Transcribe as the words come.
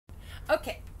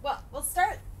Okay, well, we'll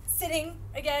start sitting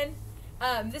again.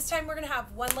 This time we're going to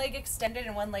have one leg extended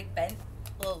and one leg bent,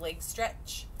 a little leg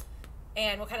stretch.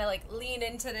 And we'll kind of like lean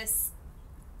into this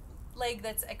leg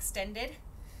that's extended.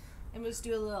 And we'll just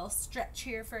do a little stretch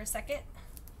here for a second.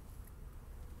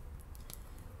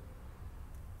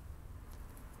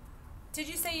 Did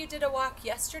you say you did a walk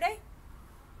yesterday?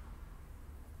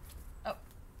 Oh.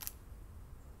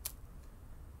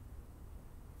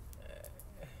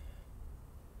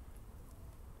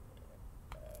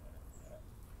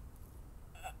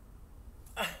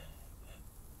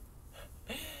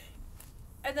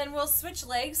 And then we'll switch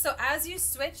legs. So as you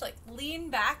switch, like lean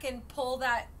back and pull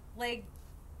that leg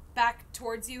back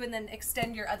towards you, and then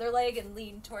extend your other leg and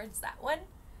lean towards that one.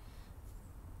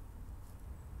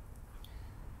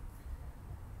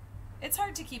 It's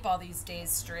hard to keep all these days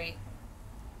straight.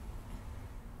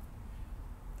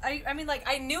 I mean, like,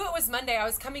 I knew it was Monday. I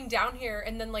was coming down here,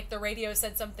 and then, like, the radio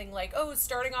said something like, oh,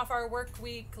 starting off our work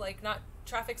week, like,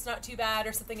 traffic's not too bad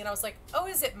or something, and I was like, oh,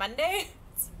 is it Monday?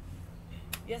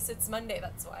 Yes, it's Monday.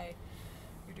 That's why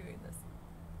you're doing this.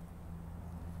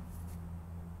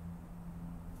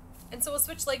 And so we'll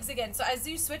switch legs again. So as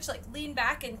you switch, like, lean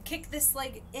back and kick this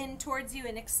leg in towards you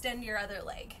and extend your other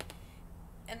leg.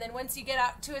 And then once you get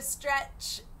out to a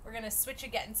stretch, we're going to switch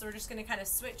again. So we're just going to kind of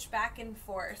switch back and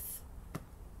forth.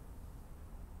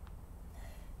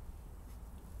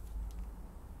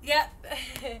 Yep.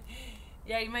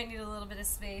 Yeah, you might need a little bit of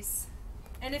space.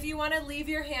 And if you want to leave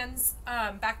your hands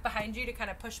back behind you to kind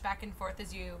of push back and forth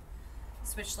as you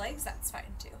switch legs, that's fine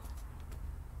too.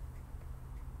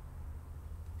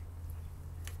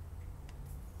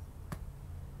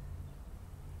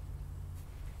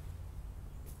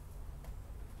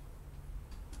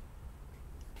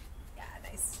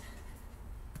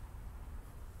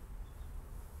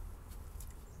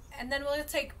 And then we'll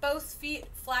take both feet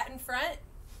flat in front,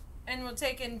 and we'll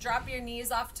take and drop your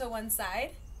knees off to one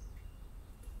side,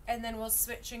 and then we'll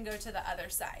switch and go to the other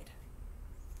side.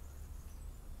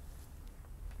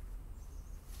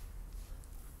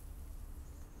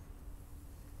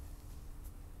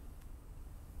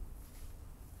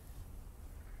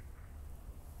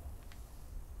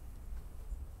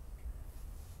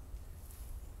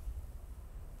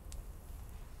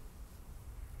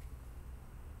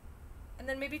 And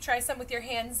then maybe try some with your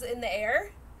hands in the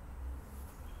air.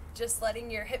 Just letting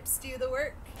your hips do the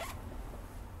work.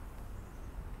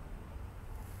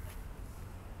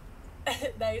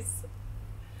 Nice.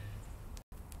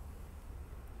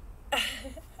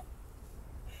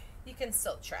 You can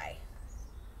still try.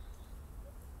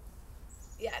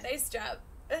 Yeah, nice job.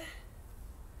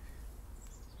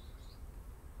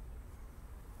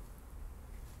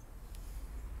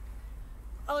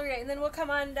 All right, and then we'll come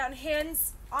on down,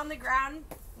 hands on the ground,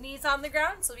 knees on the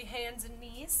ground, so it'll be hands and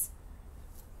knees.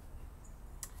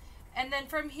 And then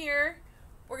from here,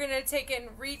 we're gonna take and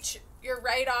reach your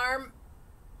right arm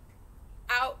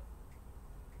out,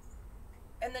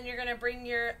 and then you're gonna bring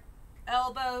your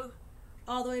elbow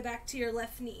all the way back to your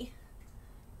left knee,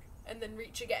 and then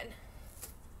reach again.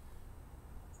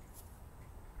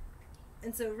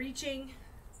 And so reaching,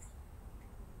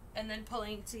 and then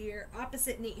pulling to your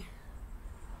opposite knee.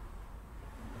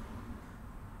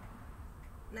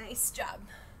 Nice job.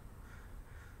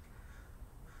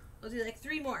 We'll do like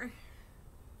 3 more.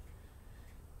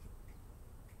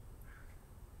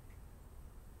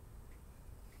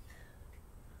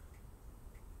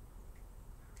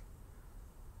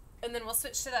 And then we'll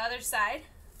switch to the other side.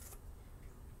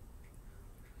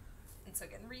 And so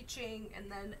again, reaching, and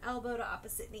then elbow to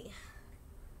opposite knee.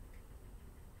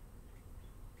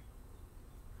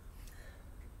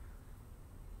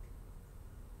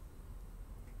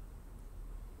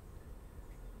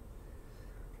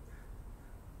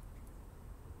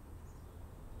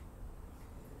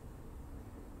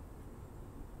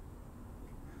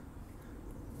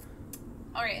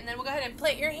 All right, and then we'll go ahead and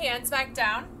plant your hands back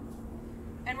down.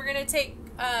 And we're going to take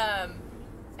and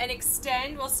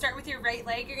extend. We'll start with your right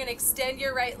leg. You're going to extend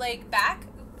your right leg back.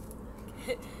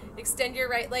 Extend your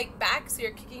right leg back, so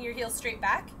you're kicking your heel straight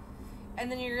back.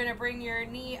 And then you're going to bring your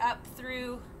knee up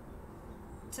through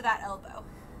to that elbow.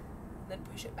 And then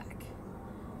push it back.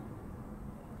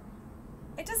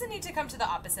 It doesn't need to come to the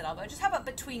opposite elbow. Just have it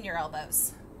between your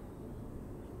elbows.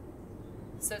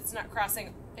 So it's not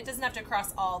crossing. It doesn't have to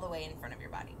cross all the way in front of your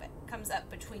body, but it comes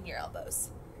up between your elbows.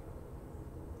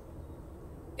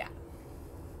 Yeah.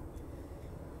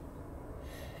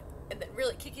 And then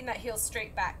really kicking that heel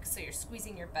straight back, so you're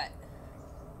squeezing your butt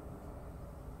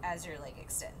as your leg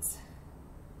extends.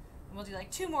 And we'll do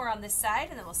like 2 more on this side,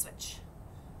 and then we'll switch.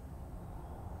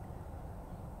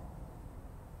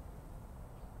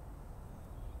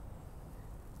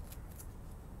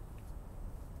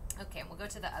 Okay, and we'll go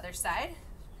to the other side.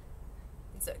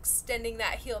 And so extending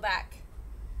that heel back.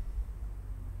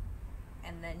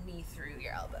 And then knee through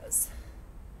your elbows.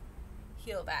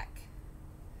 Heel back.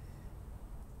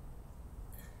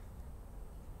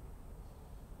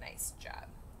 Nice job.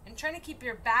 And trying to keep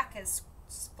your back as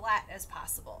flat as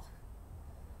possible.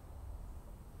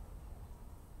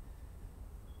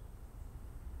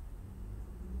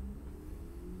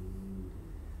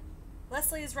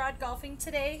 Leslie, is Rod golfing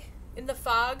today in the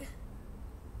fog?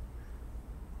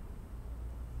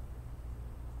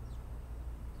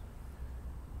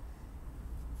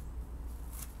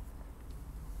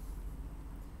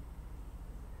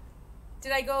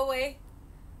 Did I go away?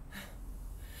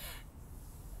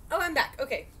 Oh, I'm back.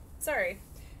 Okay. Sorry.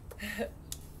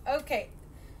 Okay.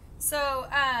 So,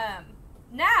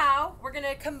 now we're going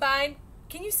to combine.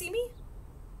 Can you see me?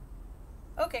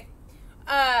 Okay.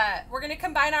 We're going to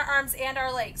combine our arms and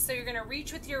our legs. So you're going to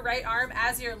reach with your right arm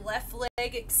as your left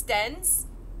leg extends.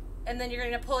 And then you're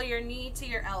going to pull your knee to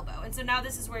your elbow. And so now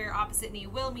this is where your opposite knee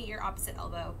will meet your opposite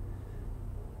elbow.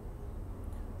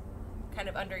 Kind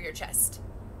of under your chest.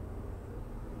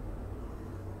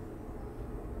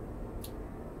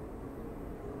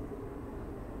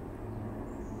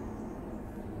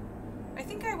 I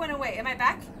think I went away. Am I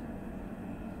back?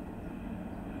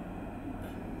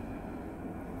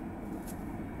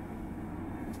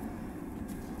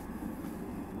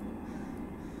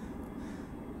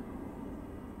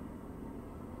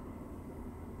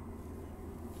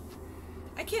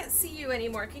 I can't see you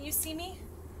anymore. Can you see me?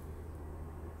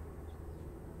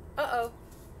 Uh-oh.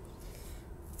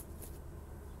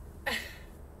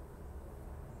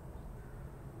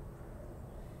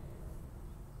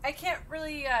 I can't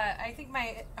really, I think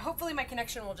hopefully my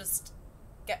connection will just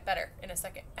get better in a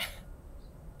second.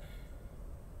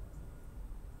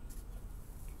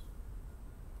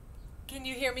 Can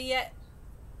you hear me yet?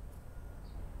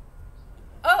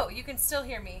 Oh, you can still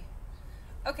hear me.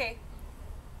 Okay.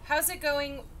 How's it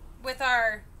going with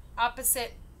our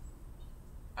opposite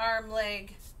arm,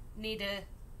 leg, knee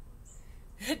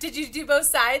to... Did you do both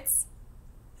sides?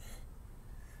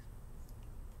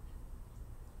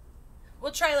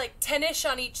 We'll try like 10-ish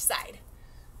on each side.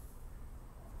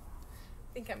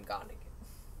 I think I'm gone again.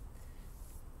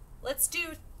 Let's do...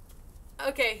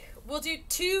 Okay, we'll do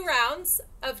 2 rounds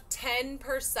of 10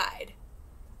 per side.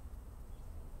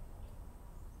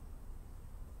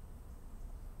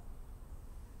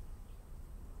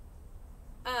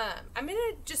 I'm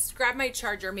gonna just grab my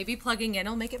charger. Maybe plugging in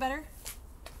will make it better.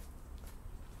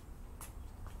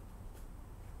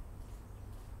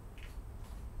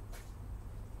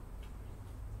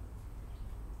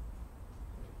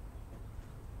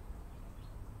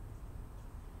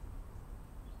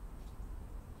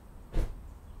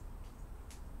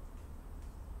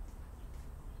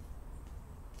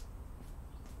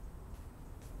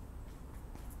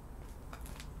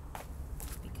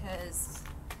 Because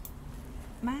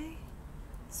my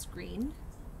screen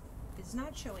is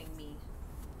not showing me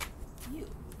you,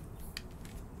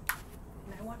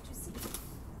 and I want to see.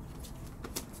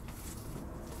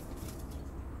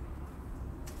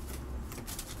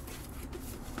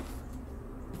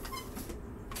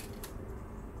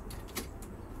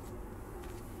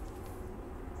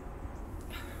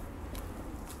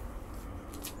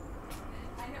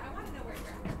 I want to know where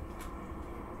you're at.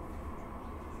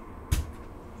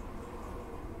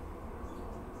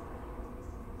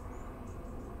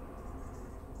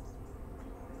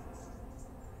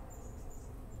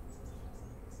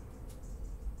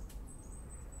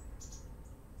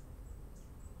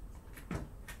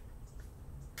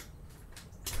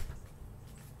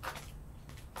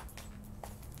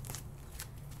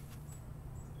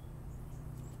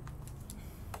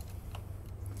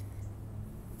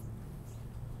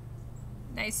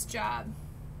 Nice job.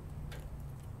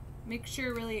 Make sure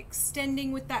you're really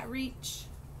extending with that reach.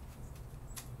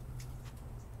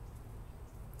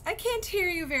 I can't hear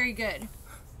you very good.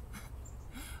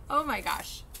 Oh my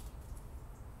gosh.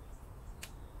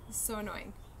 This is so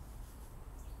annoying.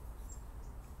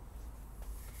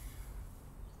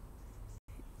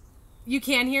 You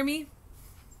can hear me?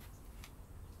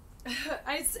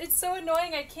 It's so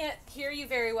annoying I can't hear you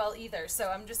very well either, so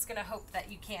I'm just gonna hope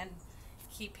that you can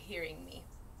keep hearing me.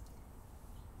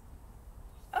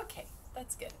 Okay,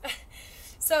 that's good.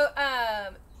 So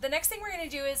the next thing we're going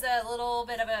to do is a little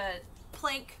bit of a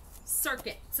plank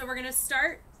circuit. So we're going to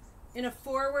start in a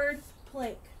forward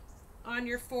plank on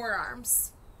your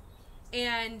forearms.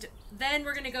 And then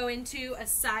we're going to go into a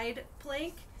side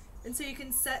plank. And so you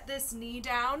can set this knee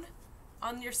down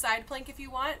on your side plank if you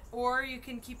want, or you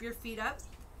can keep your feet up.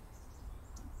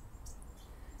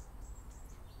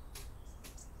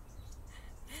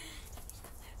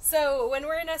 So when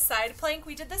we're in a side plank,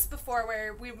 we did this before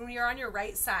where when you're on your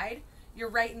right side, your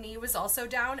right knee was also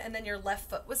down and then your left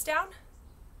foot was down.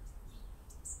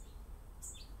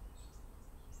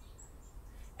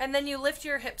 And then you lift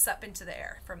your hips up into the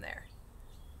air from there.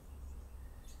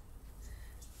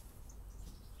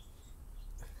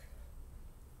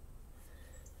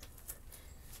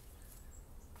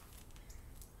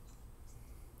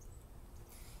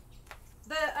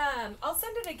 I'll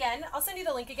send it again. I'll send you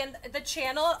the link again. The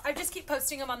channel, I just keep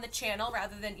posting them on the channel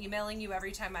rather than emailing you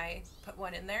every time I put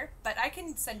one in there. But I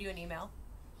can send you an email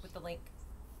with the link.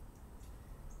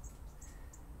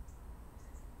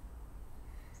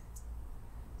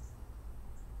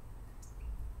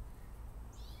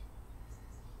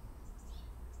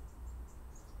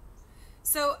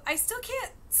 So I still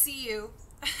can't see you.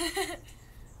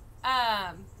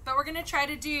 But we're going to try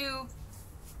to do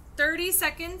 30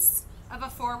 seconds of a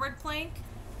forward plank,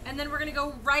 and then we're going to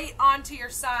go right onto your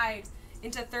side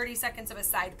into 30 seconds of a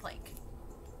side plank.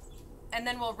 And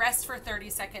then we'll rest for 30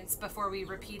 seconds before we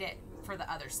repeat it for the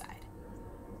other side.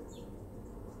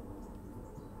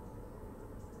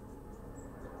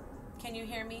 Can you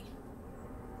hear me?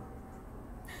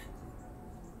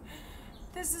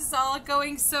 This is all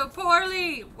going so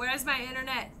poorly. Where's my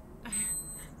internet?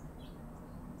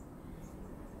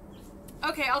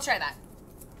 Okay, I'll try that.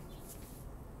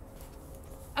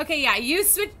 Okay, yeah, you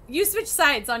switch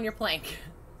sides on your plank.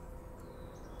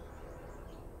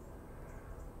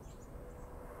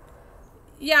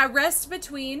 Yeah, rest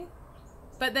between,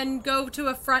 but then go to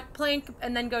a front plank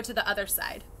and then go to the other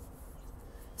side.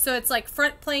 So it's like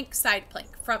front plank, side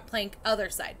plank, front plank, other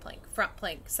side plank, front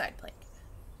plank, side plank.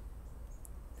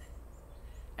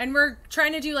 And we're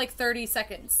trying to do like 30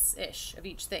 seconds-ish of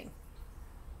each thing.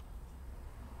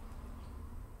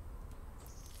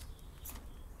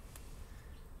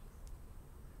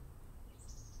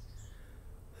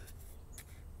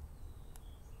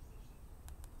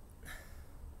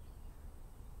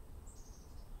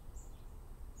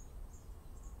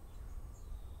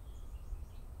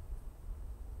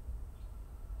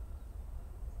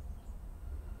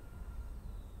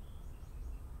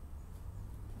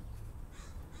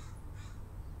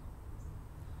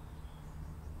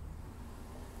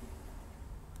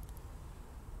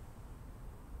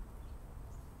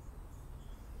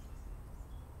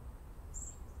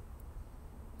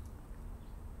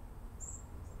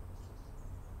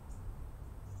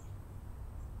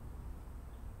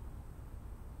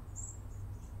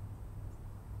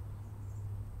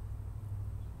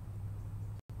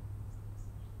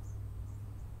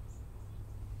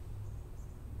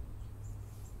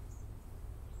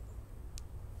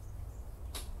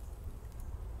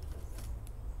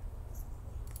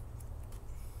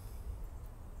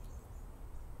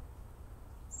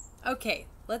 Okay,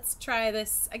 let's try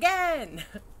this again.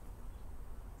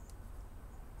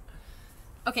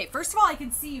 Okay, first of all, I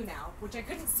can see you now, which I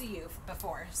couldn't see you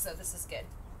before, so this is good.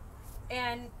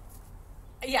 And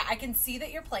yeah, I can see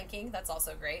that you're planking. That's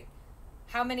also great.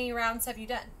 How many rounds have you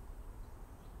done?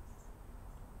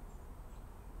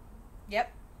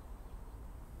 Yep.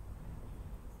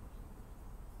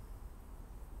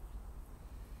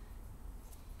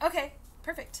 Okay,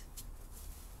 perfect.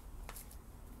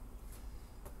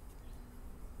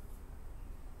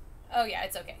 Oh yeah,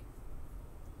 it's okay.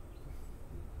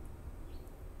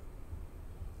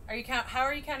 How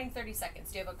are you counting 30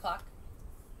 seconds? Do you have a clock?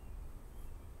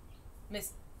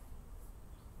 Miss.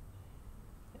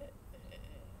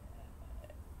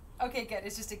 Okay, good.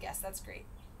 It's just a guess. That's great.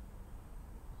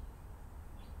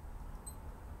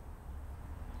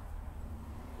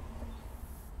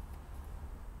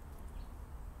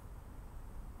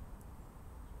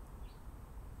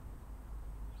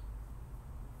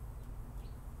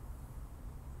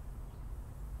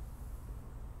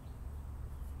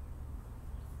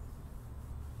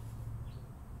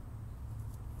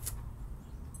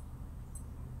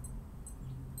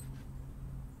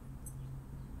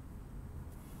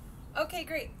 Okay,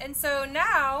 great. And so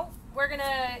now we're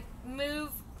gonna move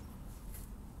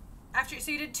after.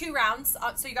 So you did 2 rounds.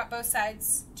 So you got both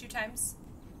sides 2 times.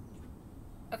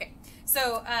 Okay.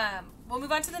 So we'll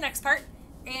move on to the next part,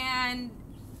 and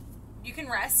you can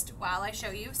rest while I show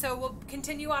you. So we'll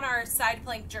continue on our side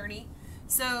plank journey.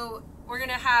 So we're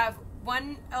gonna have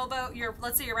one elbow.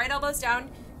 Let's say your right elbow's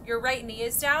down, your right knee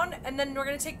is down, and then we're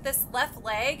gonna take this left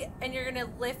leg, and you're gonna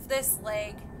lift this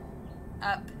leg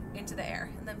up into the air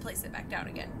and then place it back down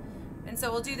again. And so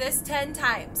we'll do this 10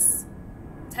 times.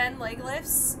 10 leg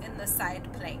lifts in the side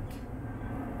plank.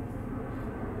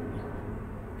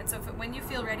 And so when you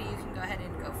feel ready, you can go ahead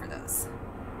and go for those.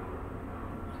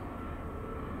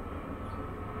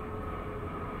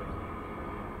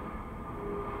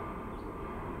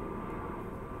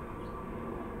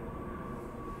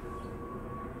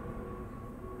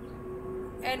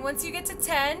 And once you get to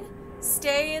 10,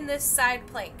 stay in this side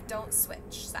plank. Don't switch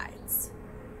sides.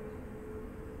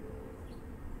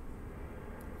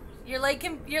 Your leg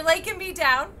can be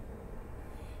down.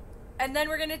 And then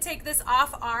we're going to take this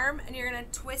off arm and you're going to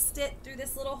twist it through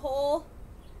this little hole.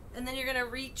 And then you're going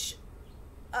to reach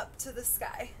up to the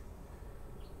sky.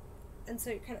 And so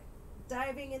you're kind of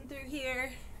diving in through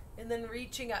here and then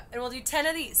reaching up. And we'll do 10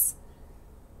 of these.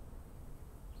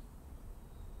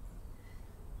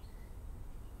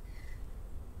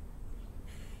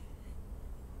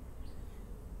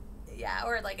 Yeah,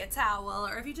 or like a towel,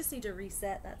 or if you just need to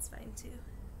reset, that's fine too.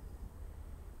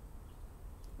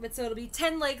 But so it'll be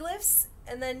 10 leg lifts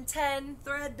and then 10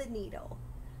 thread the needle.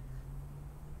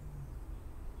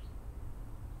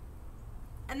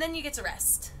 And then you get to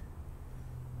rest.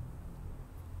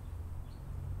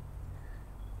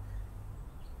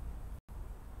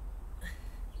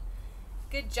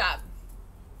 Good job.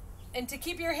 And to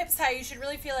keep your hips high, you should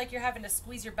really feel like you're having to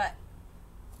squeeze your butt.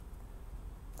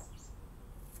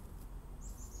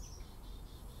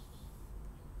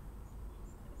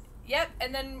 Yep,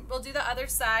 and then we'll do the other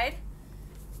side.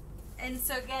 And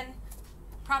so again,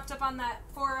 propped up on that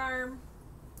forearm,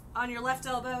 on your left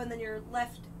elbow, and then your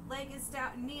left leg is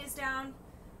down, knee is down,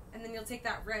 and then you'll take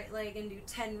that right leg and do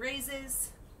 10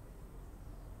 raises.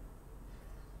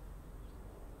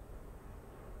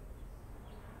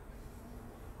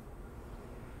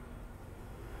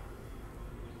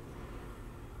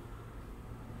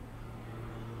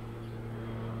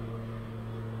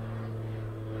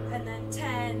 And then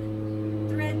 10,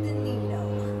 thread the needle.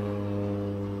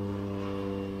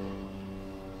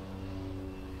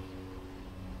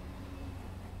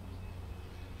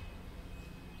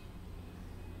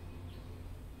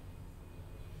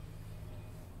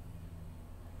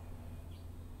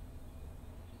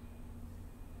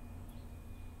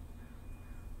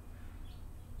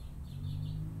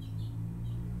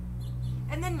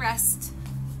 And then rest.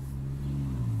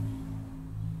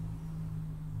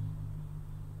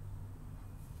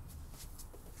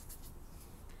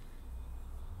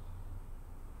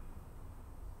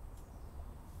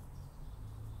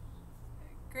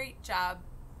 Great job.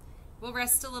 We'll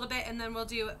rest a little bit and then we'll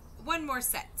do one more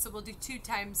set. So we'll do 2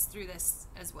 times through this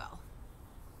as well.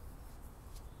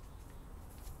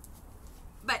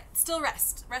 But still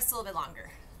rest. Rest a little bit longer.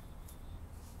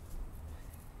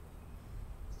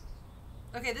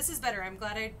 Okay, this is better. I'm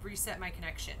glad I reset my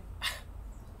connection.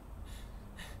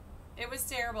 It was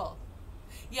terrible.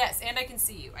 Yes, and I can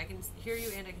see you. I can hear you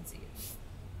and I can see you.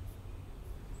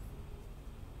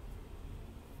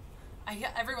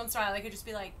 Every once in a while, I could just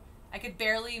be like, I could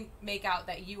barely make out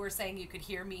that you were saying you could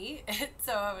hear me.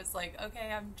 So I was like,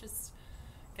 okay, I'm just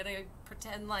gonna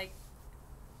pretend like,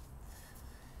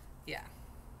 yeah.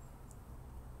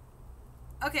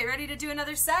 Okay, ready to do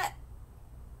another set?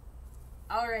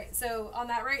 All right, so on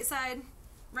that right side,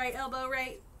 right elbow,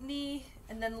 right knee,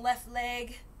 and then left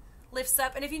leg lifts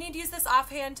up. And if you need to use this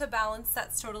offhand to balance,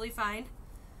 that's totally fine.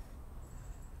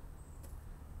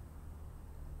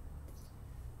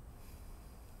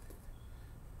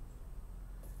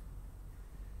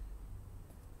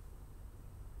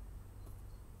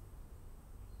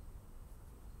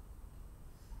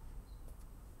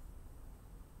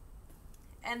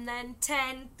 And then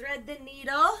 10, thread the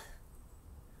needle.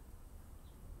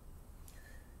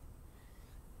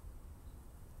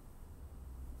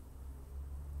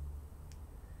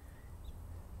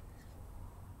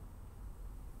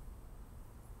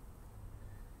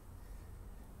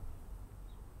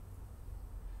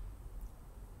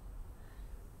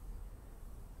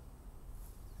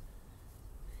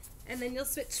 And then you'll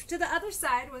switch to the other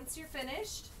side once you're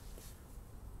finished.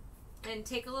 And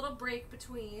take a little break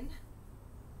between.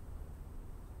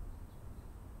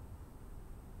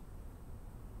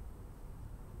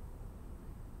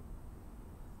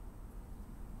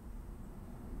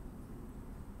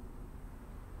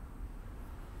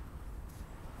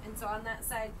 And so on that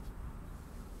side,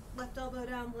 left elbow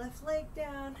down, left leg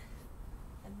down,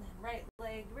 and then right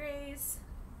leg raise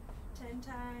 10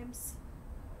 times.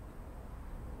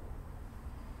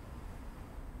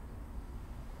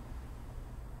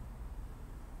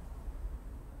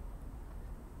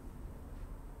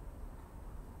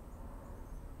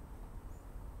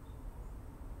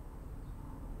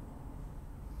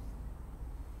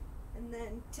 And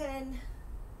then 10.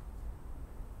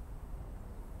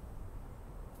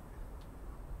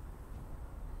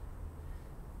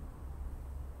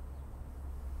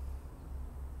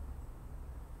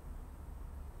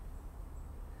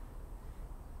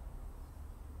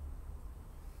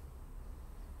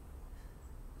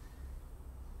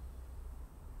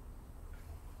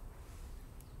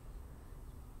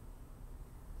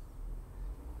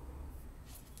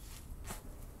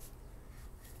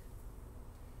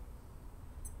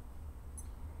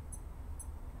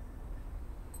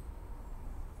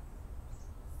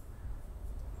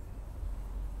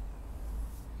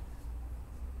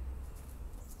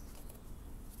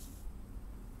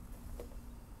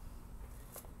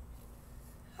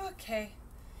 Okay.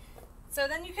 So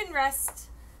then you can rest.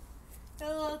 Get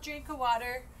a little drink of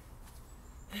water.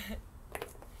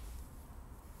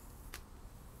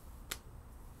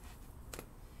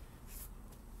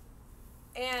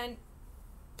 And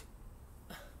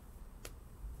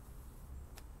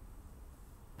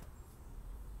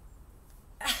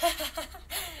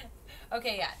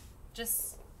okay, yeah.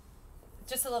 Just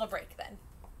a little break then.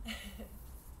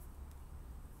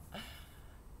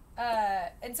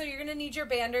 And so you're going to need your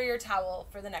band or your towel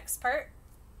for the next part.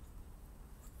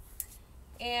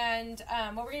 And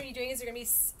what we're going to be doing is you're going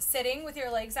to be sitting with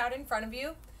your legs out in front of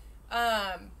you.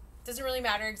 Doesn't really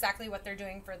matter exactly what they're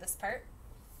doing for this part.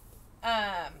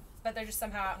 But they're just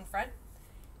somehow out in front.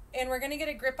 And we're going to get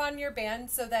a grip on your band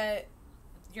so that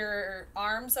your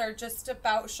arms are just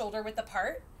about shoulder width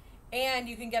apart. And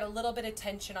you can get a little bit of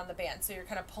tension on the band. So you're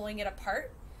kind of pulling it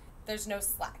apart. There's no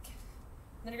slack.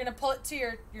 Then you're going to pull it to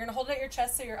you're going to hold it at your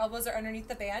chest so your elbows are underneath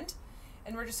the band.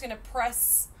 And we're just going to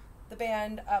press the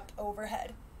band up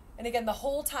overhead. And again, the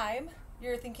whole time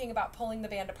you're thinking about pulling the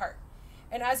band apart.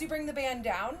 And as you bring the band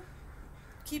down,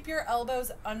 keep your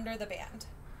elbows under the band.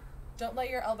 Don't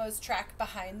let your elbows track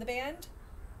behind the band.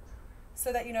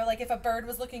 So that, like if a bird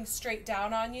was looking straight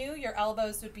down on you, your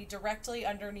elbows would be directly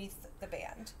underneath the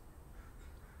band.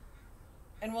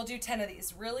 And we'll do 10 of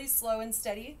these, really slow and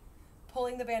steady,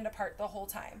 pulling the band apart the whole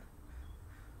time.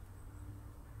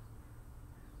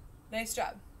 Nice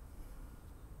job.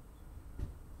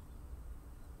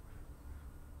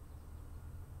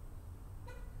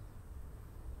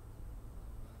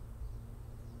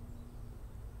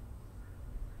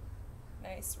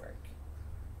 Nice work.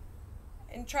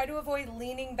 And try to avoid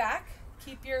leaning back.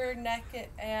 Keep your neck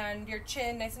and your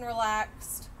chin nice and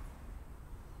relaxed.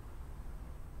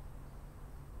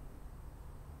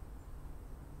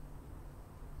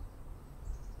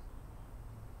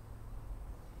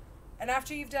 And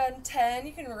after you've done 10,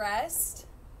 you can rest.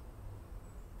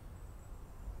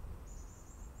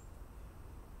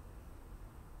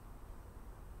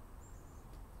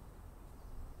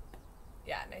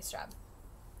 Yeah, nice job.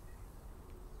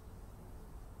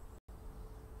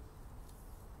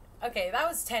 Okay, that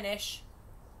was 10-ish.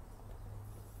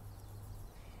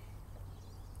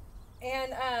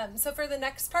 And so for the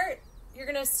next part, you're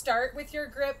going to start with your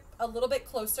grip a little bit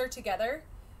closer together.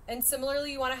 And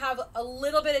similarly, you want to have a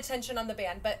little bit of tension on the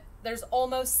band, but there's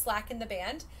almost slack in the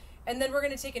band. And then we're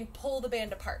going to take and pull the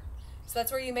band apart. So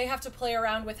that's where you may have to play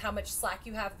around with how much slack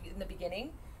you have in the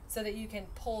beginning so that you can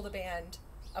pull the band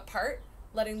apart,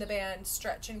 letting the band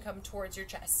stretch and come towards your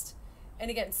chest.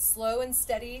 And again, slow and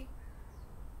steady.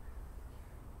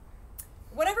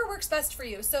 Whatever works best for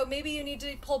you. So maybe you need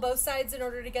to pull both sides in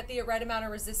order to get the right amount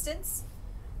of resistance.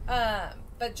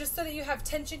 But just so that you have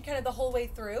tension kind of the whole way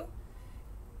through.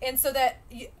 And so that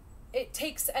it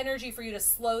takes energy for you to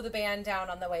slow the band down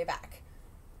on the way back.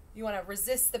 You want to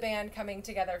resist the band coming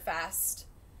together fast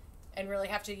and really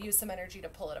have to use some energy to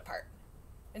pull it apart.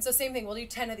 And so same thing, we'll do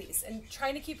 10 of these. And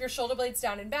trying to keep your shoulder blades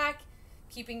down and back,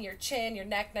 keeping your chin, your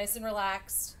neck nice and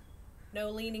relaxed. No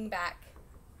leaning back.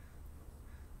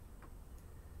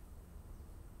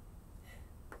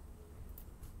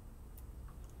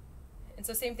 And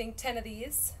so same thing, 10 of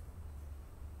these.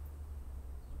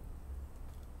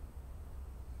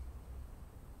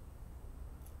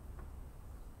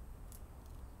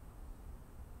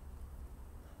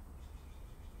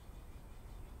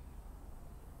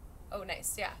 Oh,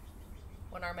 nice, yeah.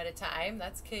 One arm at a time,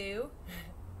 that's cool.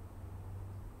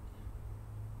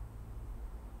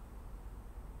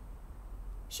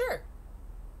 Sure.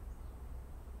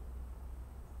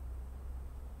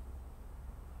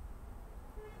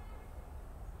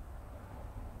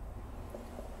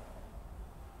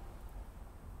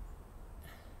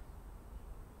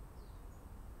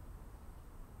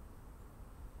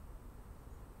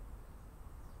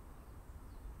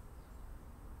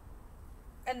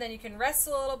 And then you can rest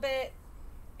a little bit,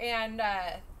 and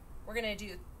we're going to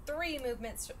do 3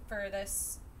 movements for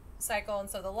this cycle. And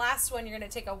so the last one, you're going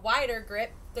to take a wider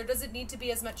grip. There doesn't need to be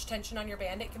as much tension on your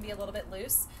band. It can be a little bit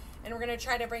loose. And we're going to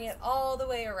try to bring it all the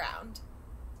way around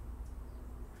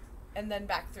and then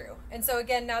back through. And so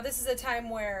again, now this is a time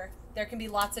where there can be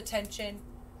lots of tension.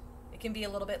 It can be a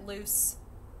little bit loose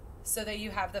so that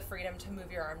you have the freedom to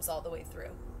move your arms all the way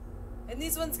through. And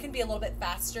these ones can be a little bit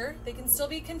faster. They can still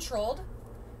be controlled.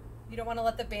 You don't want to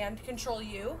let the band control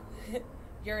you.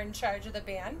 You're in charge of the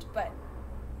band, but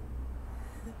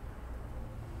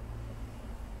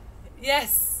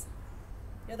yes,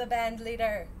 you're the band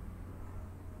leader.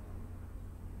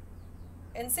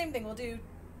 And same thing, we'll do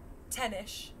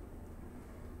 10-ish.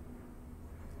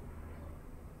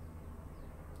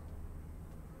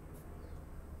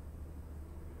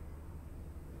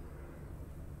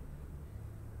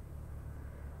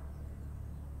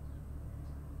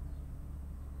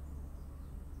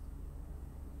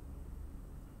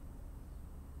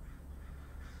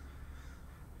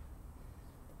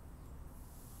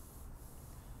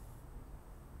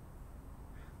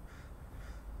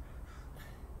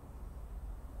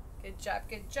 Good job,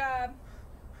 good job.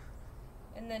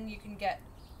 And then you can get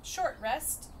short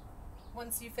rest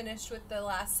once you finish with the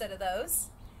last set of those.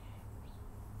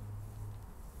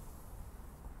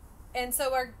 And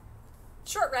so our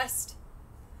short rest,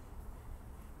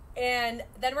 and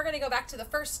then we're going to go back to the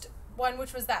first one,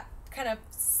 which was that kind of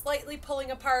slightly pulling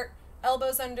apart,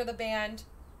 elbows under the band,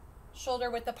 shoulder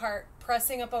width apart,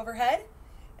 pressing up overhead.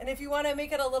 And if you want to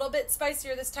make it a little bit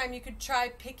spicier this time, you could try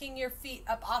picking your feet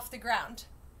up off the ground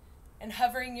and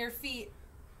hovering your feet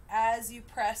as you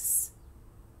press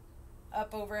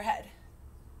up overhead.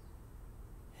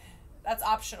 That's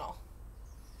optional.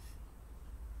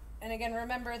 And again,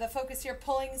 remember the focus here,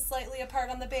 pulling slightly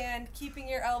apart on the band, keeping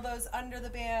your elbows under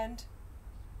the band,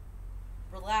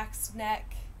 relaxed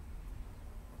neck,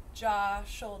 jaw,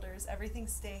 shoulders, everything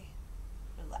stay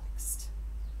relaxed.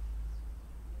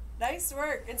 Nice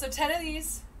work. And so 10 of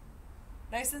these,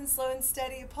 nice and slow and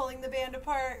steady, pulling the band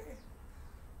apart.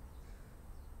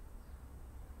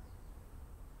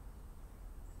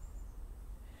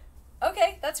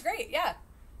 Okay, that's great, yeah.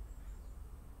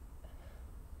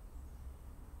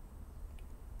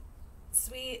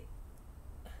 Sweet.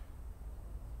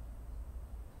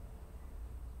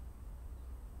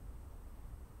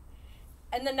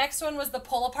 And the next one was the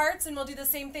pull aparts, and we'll do the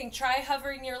same thing. Try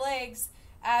hovering your legs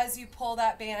as you pull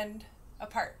that band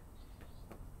apart.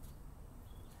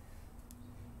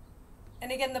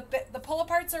 And again, the pull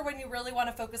aparts are when you really want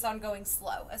to focus on going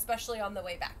slow, especially on the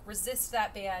way back. Resist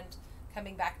that band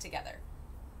coming back together.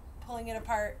 Pulling it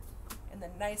apart, and then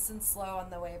nice and slow on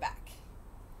the way back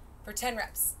for 10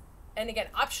 reps. And again,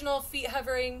 optional feet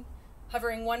hovering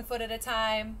 1 foot at a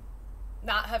time,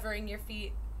 not hovering your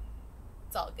feet.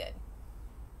 It's all good.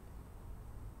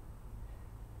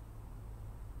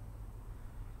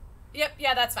 Yep,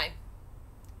 yeah, that's fine.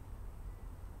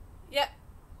 Yep.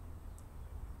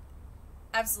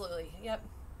 Absolutely, yep.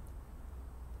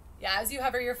 Yeah, as you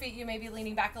hover your feet, you may be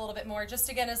leaning back a little bit more. Just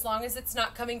again, as long as it's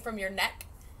not coming from your neck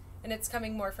and it's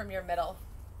coming more from your middle.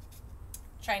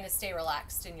 Trying to stay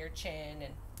relaxed in your chin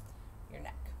and your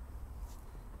neck.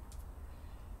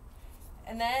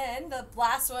 And then the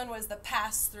last one was the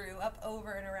pass through, up,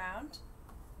 over, and around.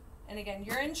 And again,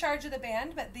 you're in charge of the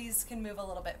band, but these can move a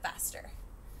little bit faster.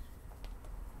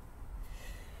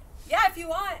 Yeah, if you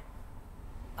want.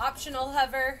 Optional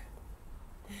hover.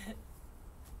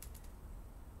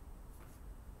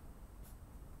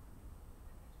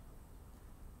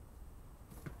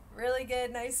 Really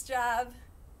good, nice job.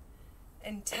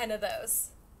 And 10 of those.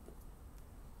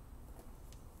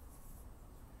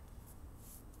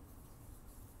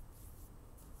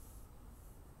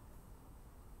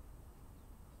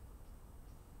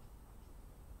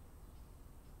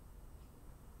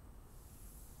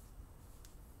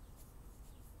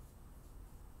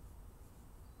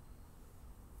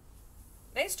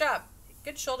 Nice job.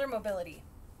 Good shoulder mobility.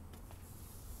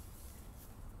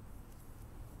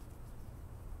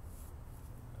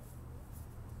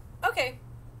 Okay.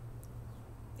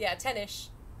 Yeah, 10-ish.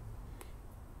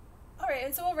 All right,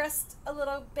 and so we'll rest a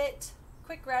little bit.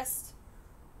 Quick rest.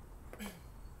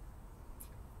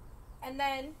 And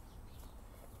then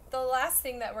the last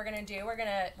thing that we're going to do,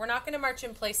 we're not going to march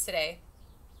in place today.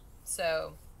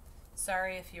 So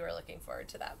sorry if you were looking forward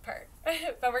to that part.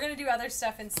 But we're going to do other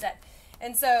stuff instead.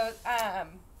 And so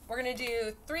we're going to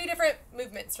do 3 different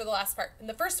movements for the last part. And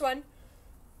the first one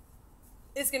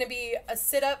is going to be a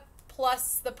sit-up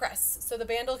plus the press. So the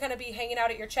band will kind of be hanging out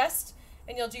at your chest,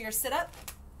 and you'll do your sit-up.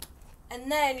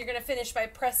 And then you're going to finish by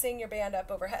pressing your band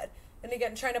up overhead. And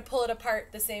again, trying to pull it apart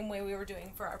the same way we were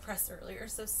doing for our press earlier.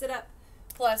 So sit-up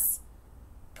plus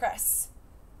press.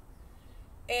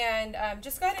 And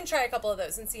just go ahead and try a couple of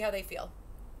those and see how they feel.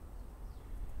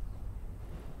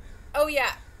 Oh,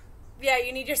 yeah. Yeah,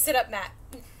 you need your sit-up mat.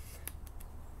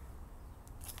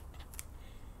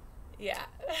 Yeah.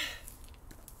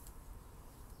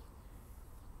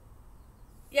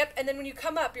 Yep, and then when you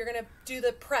come up, you're going to do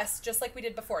the press just like we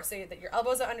did before. So that your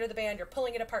elbows are under the band, you're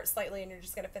pulling it apart slightly, and you're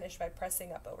just going to finish by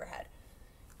pressing up overhead.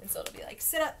 And so it'll be like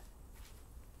sit-up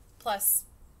plus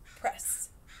press.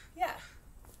 Yeah.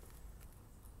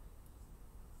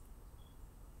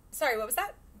 Sorry, what was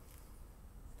that?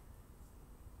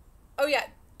 Oh, yeah.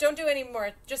 Don't do any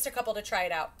more, just a couple to try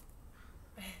it out.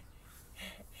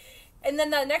 And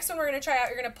then the next one we're going to try out,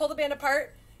 you're going to pull the band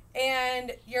apart,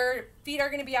 and your feet are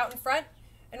going to be out in front,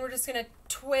 and we're just going to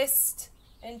twist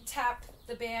and tap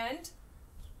the band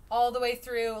all the way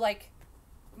through. Like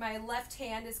my left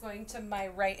hand is going to my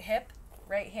right hip,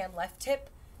 right hand, left hip,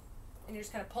 and you're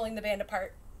just kind of pulling the band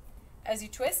apart as you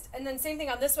twist. And then same thing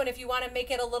on this one. If you want to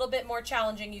make it a little bit more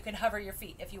challenging, you can hover your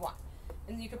feet if you want.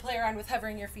 And you can play around with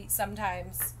hovering your feet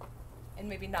sometimes and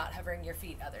maybe not hovering your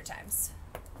feet other times.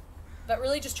 But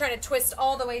really just trying to twist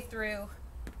all the way through,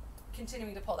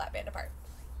 continuing to pull that band apart.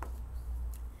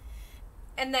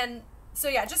 And then, so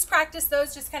yeah, just practice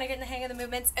those, just kind of getting the hang of the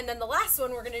movements. And then the last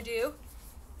one we're going to do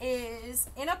is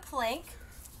in a plank.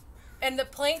 And the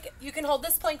plank, you can hold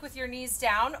this plank with your knees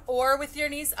down or with your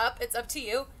knees up. It's up to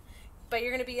you. But you're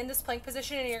going to be in this plank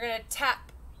position and you're going to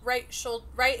tap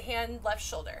right hand, left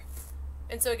shoulder.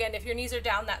 And so again, if your knees are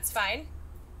down, that's fine.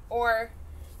 Or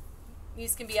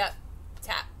knees can be up,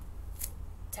 tap,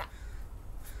 tap.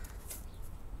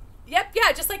 Yep,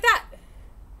 yeah, just like that.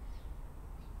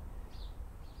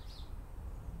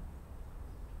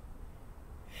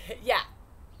 Yeah.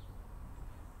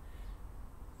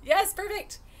 Yes,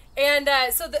 perfect. And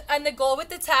so the goal with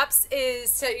the taps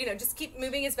is to, you know, just keep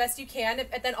moving as best you can,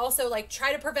 and then also like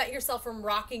try to prevent yourself from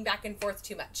rocking back and forth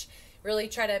too much. Really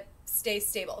try to stay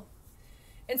stable.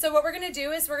 And so what we're going to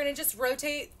do is we're going to just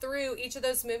rotate through each of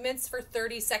those movements for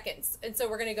 30 seconds. And so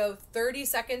we're going to go 30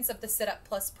 seconds of the sit-up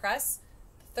plus press,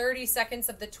 30 seconds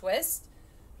of the twist,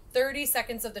 30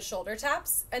 seconds of the shoulder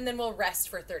taps, and then we'll rest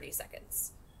for 30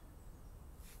 seconds.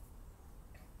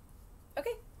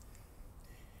 Okay.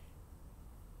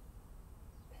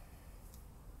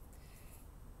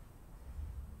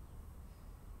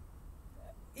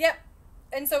 Yep.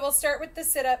 And so we'll start with the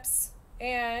sit-ups.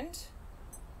 And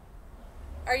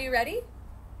are you ready?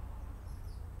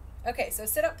 Okay, so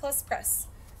sit-up plus press.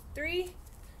 3,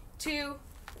 2,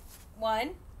 1,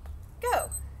 go.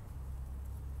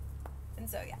 And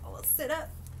so yeah, we'll sit up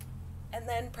and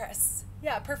then press.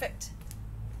 Yeah, perfect.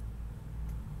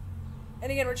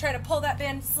 And again, we're trying to pull that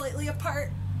band slightly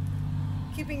apart,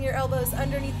 keeping your elbows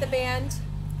underneath the band.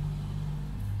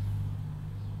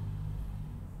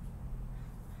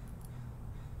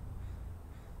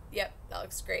 Yep, that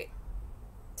looks great.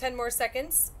 10 more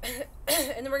seconds.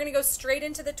 And then we're going to go straight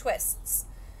into the twists.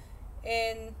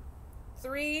 In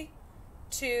 3,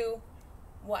 2,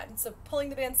 1. So pulling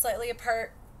the band slightly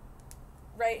apart,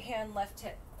 right hand, left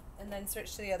hip, and then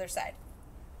switch to the other side.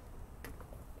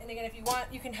 And again, if you want,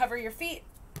 you can hover your feet.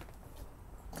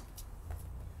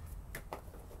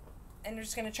 And we're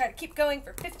just going to try to keep going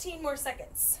for 15 more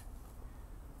seconds.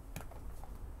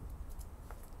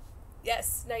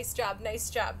 Yes, nice job, nice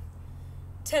job.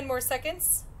 10 more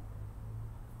seconds.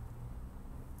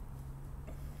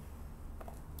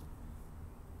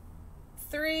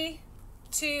 Three,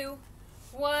 2,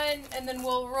 1, and then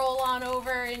we'll roll on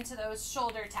over into those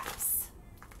shoulder taps.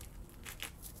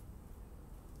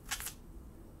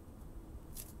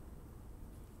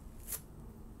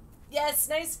 Yes,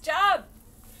 nice job.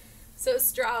 So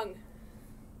strong.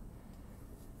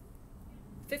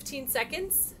 15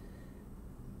 seconds.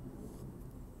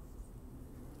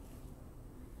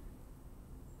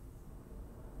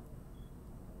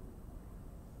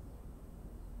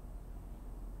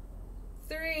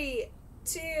 Three,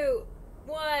 2,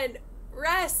 1,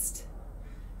 rest.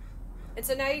 And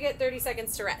so now you get 30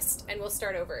 seconds to rest, and we'll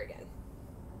start over again.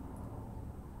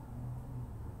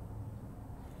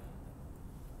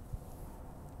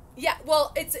 Yeah,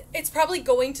 well, it's probably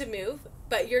going to move,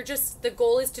 but the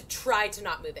goal is to try to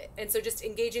not move it. And so just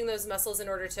engaging those muscles in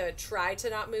order to try to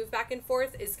not move back and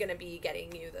forth is going to be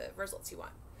getting you the results you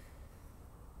want.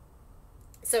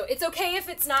 So it's okay if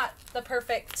it's not the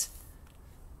perfect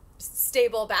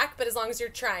stable back, but as long as you're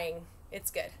trying, it's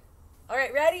good. All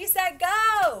right, ready, set,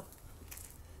 go.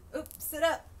 Oops, sit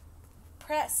up,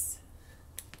 press.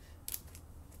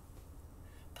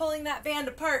 Pulling that band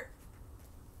apart.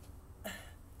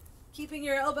 Keeping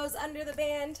your elbows under the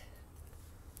band.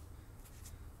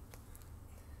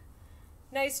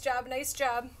 Nice job, nice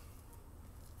job.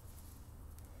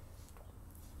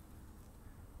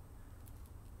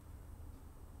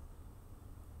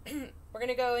 We're going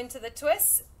to go into the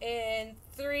twists in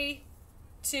 3,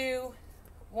 2,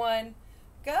 1,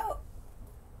 go.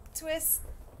 Twist,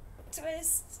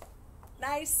 twist.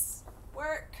 Nice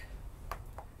work.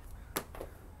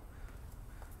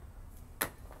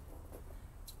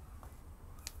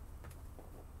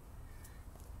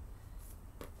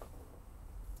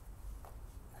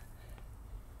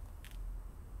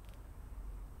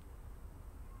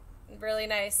 Really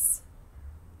nice.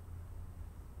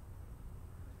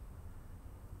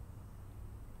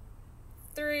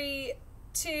 Three,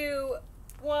 2,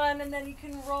 1, and then you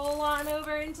can roll on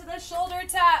over into the shoulder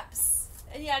taps.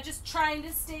 And yeah, just trying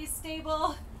to stay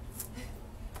stable.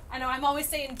 I know I'm always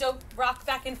saying don't rock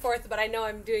back and forth, but I know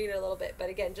I'm doing it a little bit. But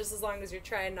again, just as long as you're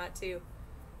trying not to.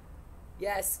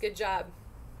 Yes, good job.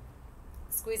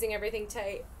 Squeezing everything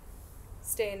tight.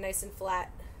 Staying nice and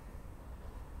flat.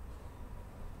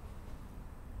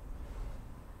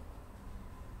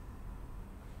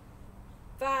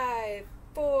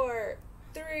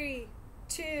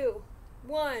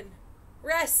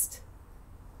 rest.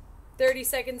 30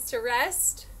 seconds to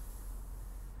rest.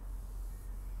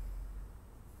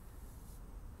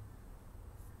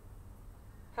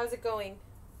 How's it going?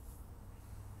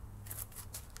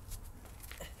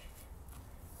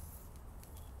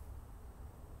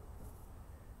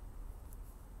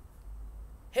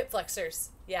 Hip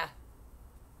flexors, yeah.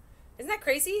 Isn't that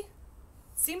crazy?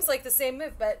 Seems like the same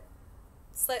move, but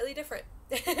slightly different.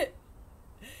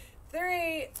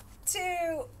 3,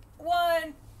 2,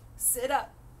 1. Sit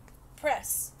up.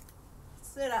 Press.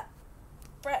 Sit up.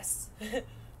 Press.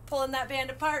 Pulling that band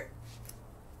apart.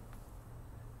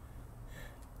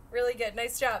 Really good.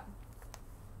 Nice job.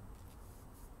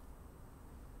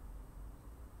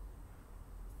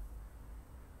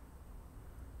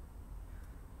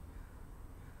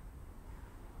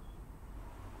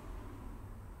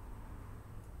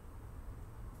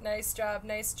 Nice job.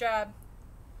 Nice job.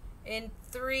 In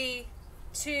 3,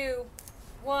 2,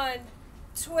 1.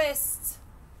 Twist.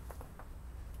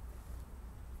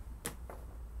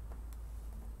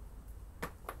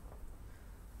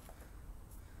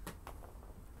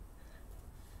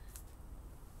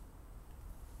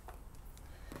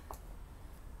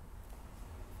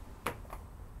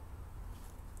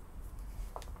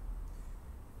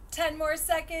 Ten more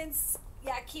seconds.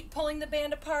 Yeah, keep pulling the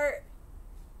band apart.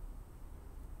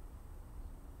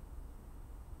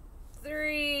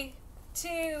 3,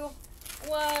 2,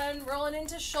 1. Rolling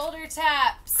into shoulder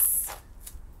taps.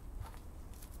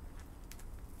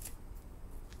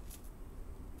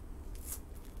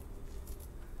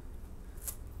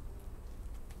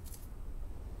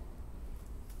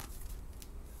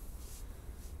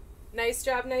 Nice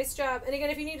job, nice job. And again,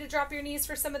 if you need to drop your knees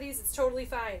for some of these, it's totally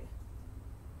fine.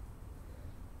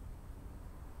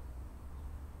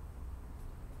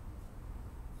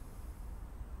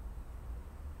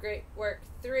 Great work.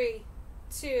 3,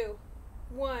 2,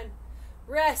 1.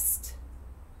 Rest.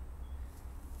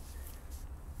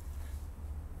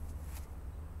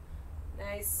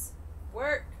 Nice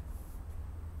work.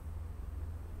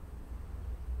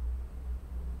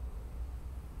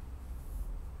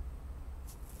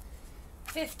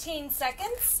 "15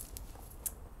 seconds.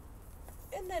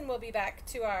 And then we'll be back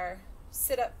to our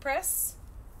sit-up press.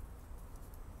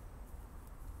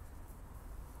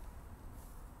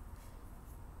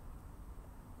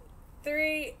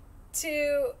 3,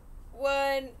 2,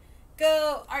 1,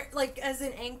 go. Like as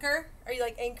an anchor? Are you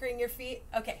like anchoring your feet?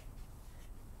 Okay.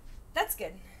 That's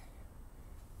good.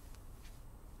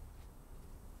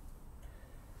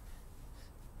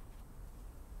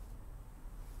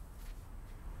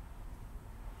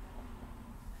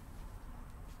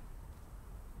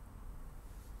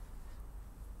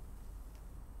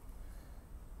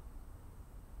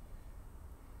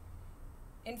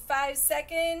 In 5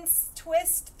 seconds,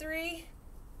 twist. 3,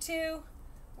 2,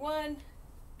 1,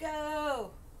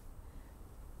 go.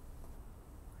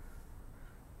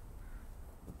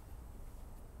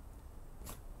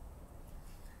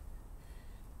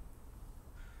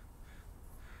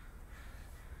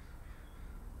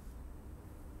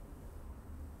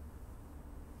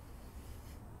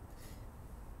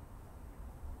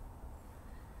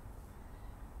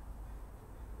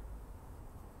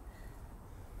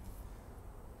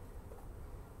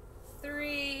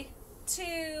 Three,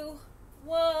 2,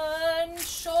 1,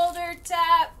 shoulder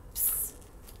taps.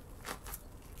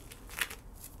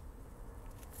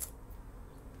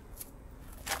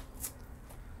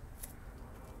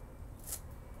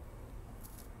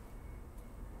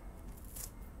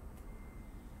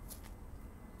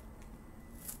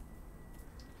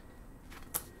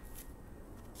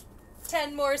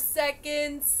 Ten more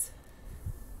seconds.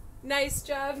 Nice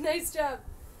job, nice job.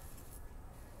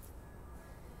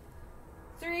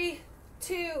 3,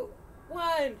 2,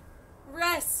 1,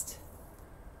 rest.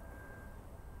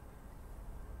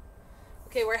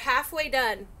 Okay, we're halfway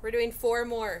done. We're doing 4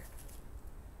 more.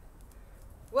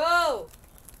 Whoa!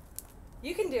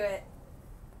 You can do it.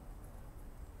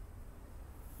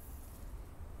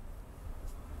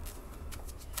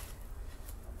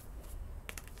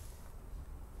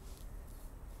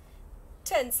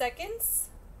 Ten seconds.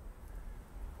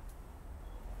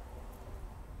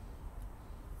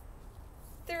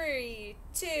 3,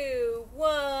 2,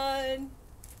 1.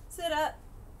 Sit up.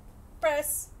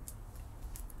 Press.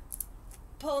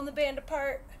 Pulling the band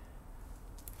apart.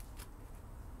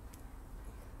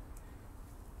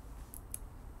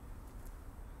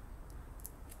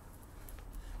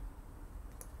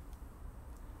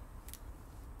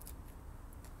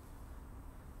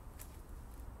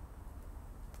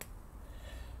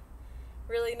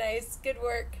 Really nice. Good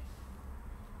work.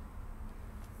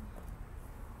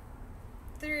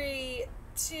 3,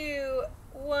 2,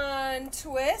 1. one,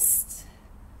 twist.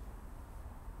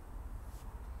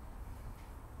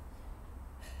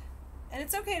 And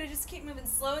it's okay to just keep moving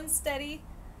slow and steady.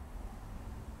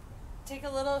 Take a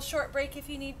little short break if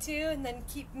you need to, and then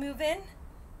keep moving.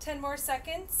 10 more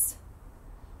seconds.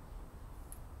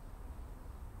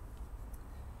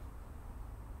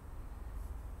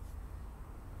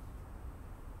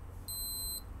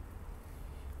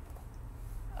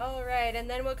 All right, and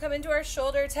then we'll come into our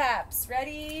shoulder taps.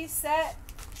 Ready, set,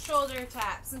 shoulder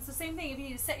taps. And it's the same thing. If you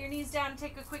need to set your knees down and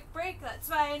take a quick break, that's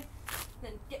fine.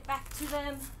 Then get back to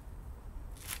them.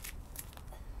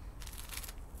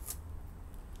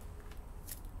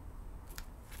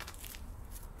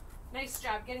 Nice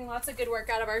job getting lots of good work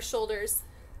out of our shoulders.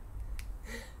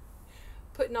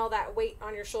 Putting all that weight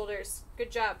on your shoulders.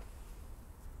 Good job.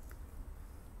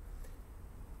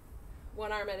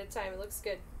 One arm at a time. It looks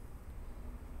good.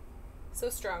 So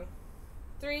strong.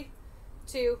 3,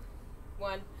 2,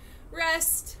 1.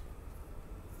 Rest.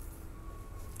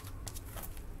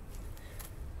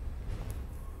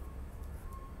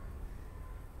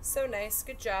 So nice.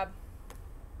 Good job.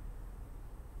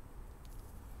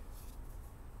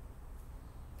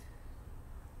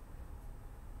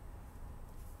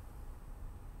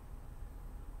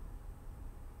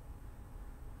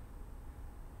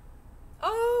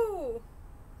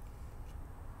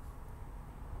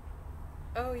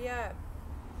 Oh, yeah.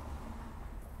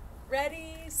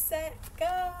 Ready, set,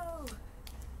 go.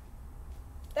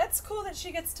 That's cool that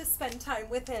she gets to spend time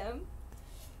with him.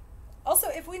 Also,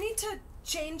 if we need to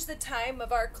change the time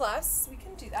of our class, we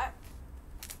can do that.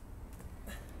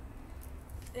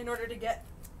 In order to get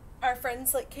our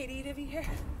friends like Katie to be here.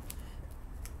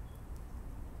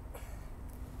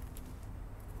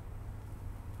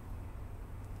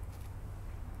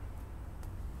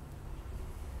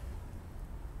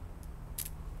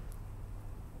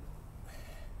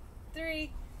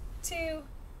 Three, two,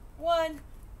 one,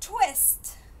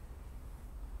 twist.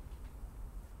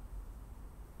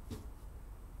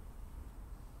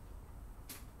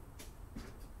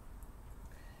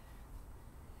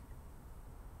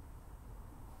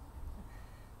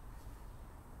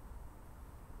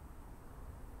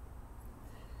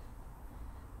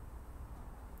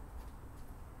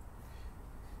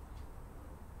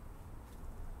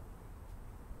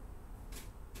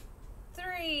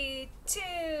 Three, two,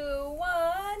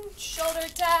 one, shoulder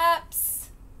taps.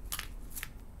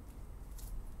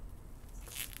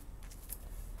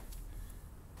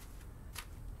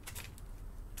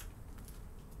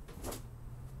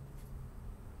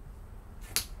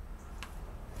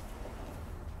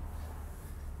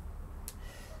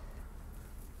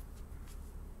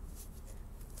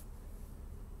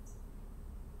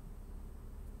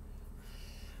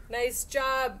 Nice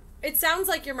job. It sounds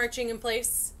like you're marching in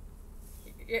place.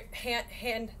 Your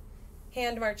hand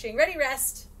marching. Ready,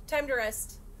 rest. Time to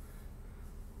rest.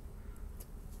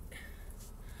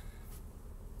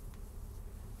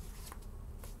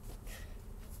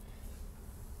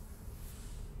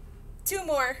 Two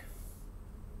more.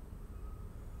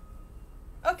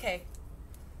 Okay.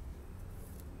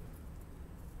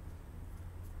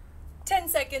 10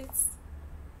 seconds.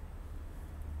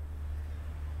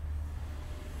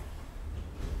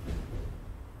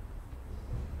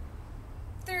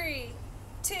 Three,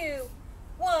 two,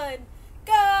 one,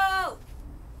 go!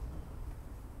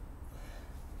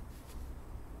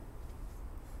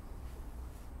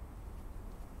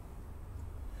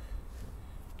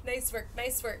 Nice work,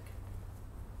 nice work.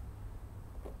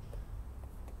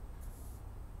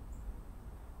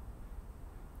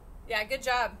 Yeah, good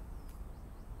job.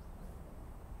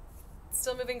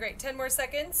 Still moving great. 10 more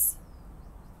seconds.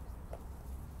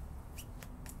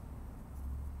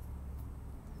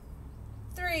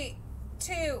 Three,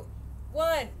 two,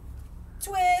 one,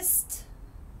 twist.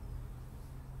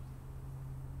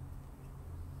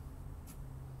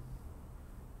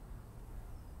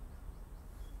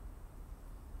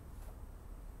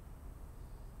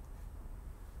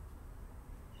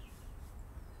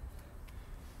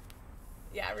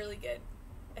 Yeah, really good.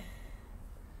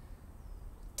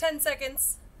 10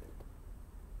 seconds.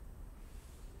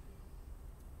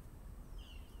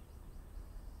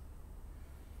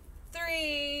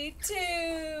 Three,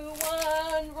 two,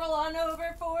 one. Roll on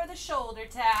over for the shoulder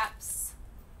taps.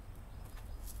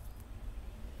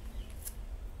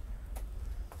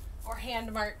 Or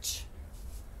hand march.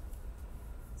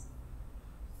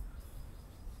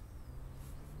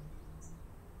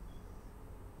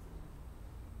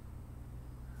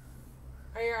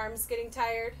 Are your arms getting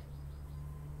tired?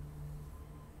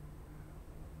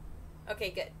 Okay,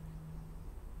 good.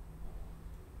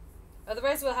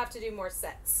 Otherwise, we'll have to do more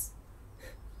sets.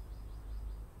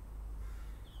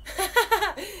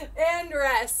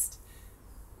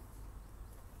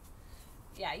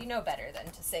 know better than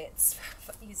to say it's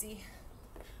easy.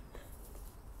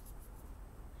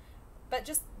 But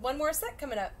just one more set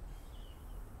coming up.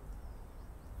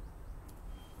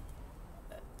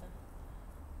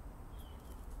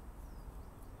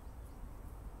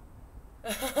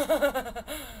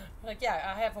 Like,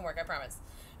 yeah, I have homework, I promise.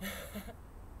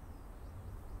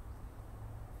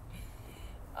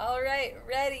 All right,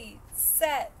 ready,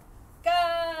 set,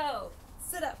 go.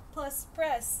 Sit up plus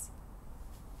press.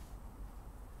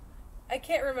 I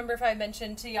can't remember if I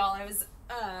mentioned to y'all I was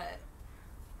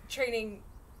training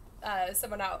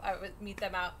someone out. I would meet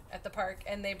them out at the park,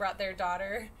 and they brought their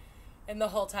daughter, and the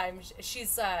whole time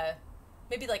she's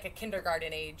maybe like a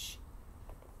kindergarten age.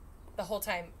 The whole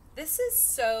time, this is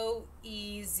so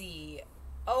easy.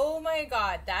 Oh my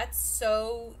God, that's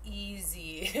so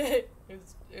easy. it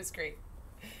was great.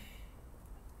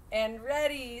 And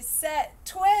ready, set,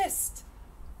 twist.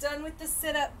 Done with the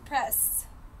sit-up press.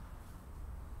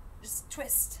 Just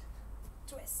twist,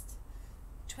 twist,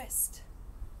 twist.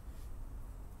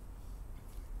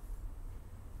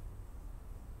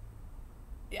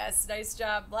 Yes, nice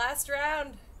job. Last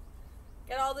round.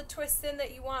 Get all the twists in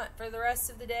that you want for the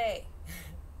rest of the day.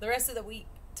 The rest of the week.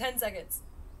 10 seconds.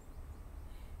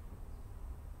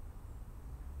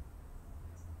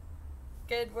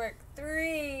 Good work.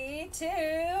 3, 2,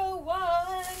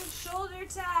 1. Shoulder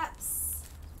taps.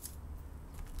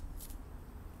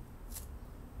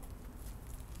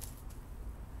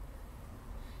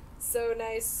 So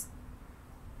nice.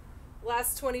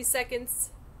 Last 20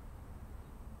 seconds.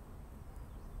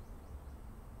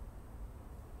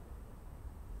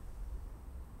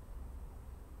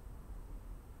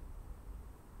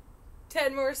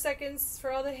 Ten more seconds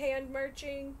for all the hand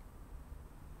marching.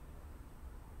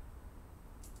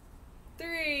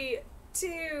 3,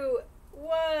 2,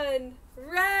 1.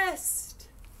 Rest.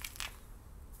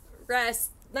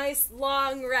 Rest. Nice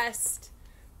long rest.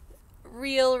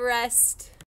 Real rest.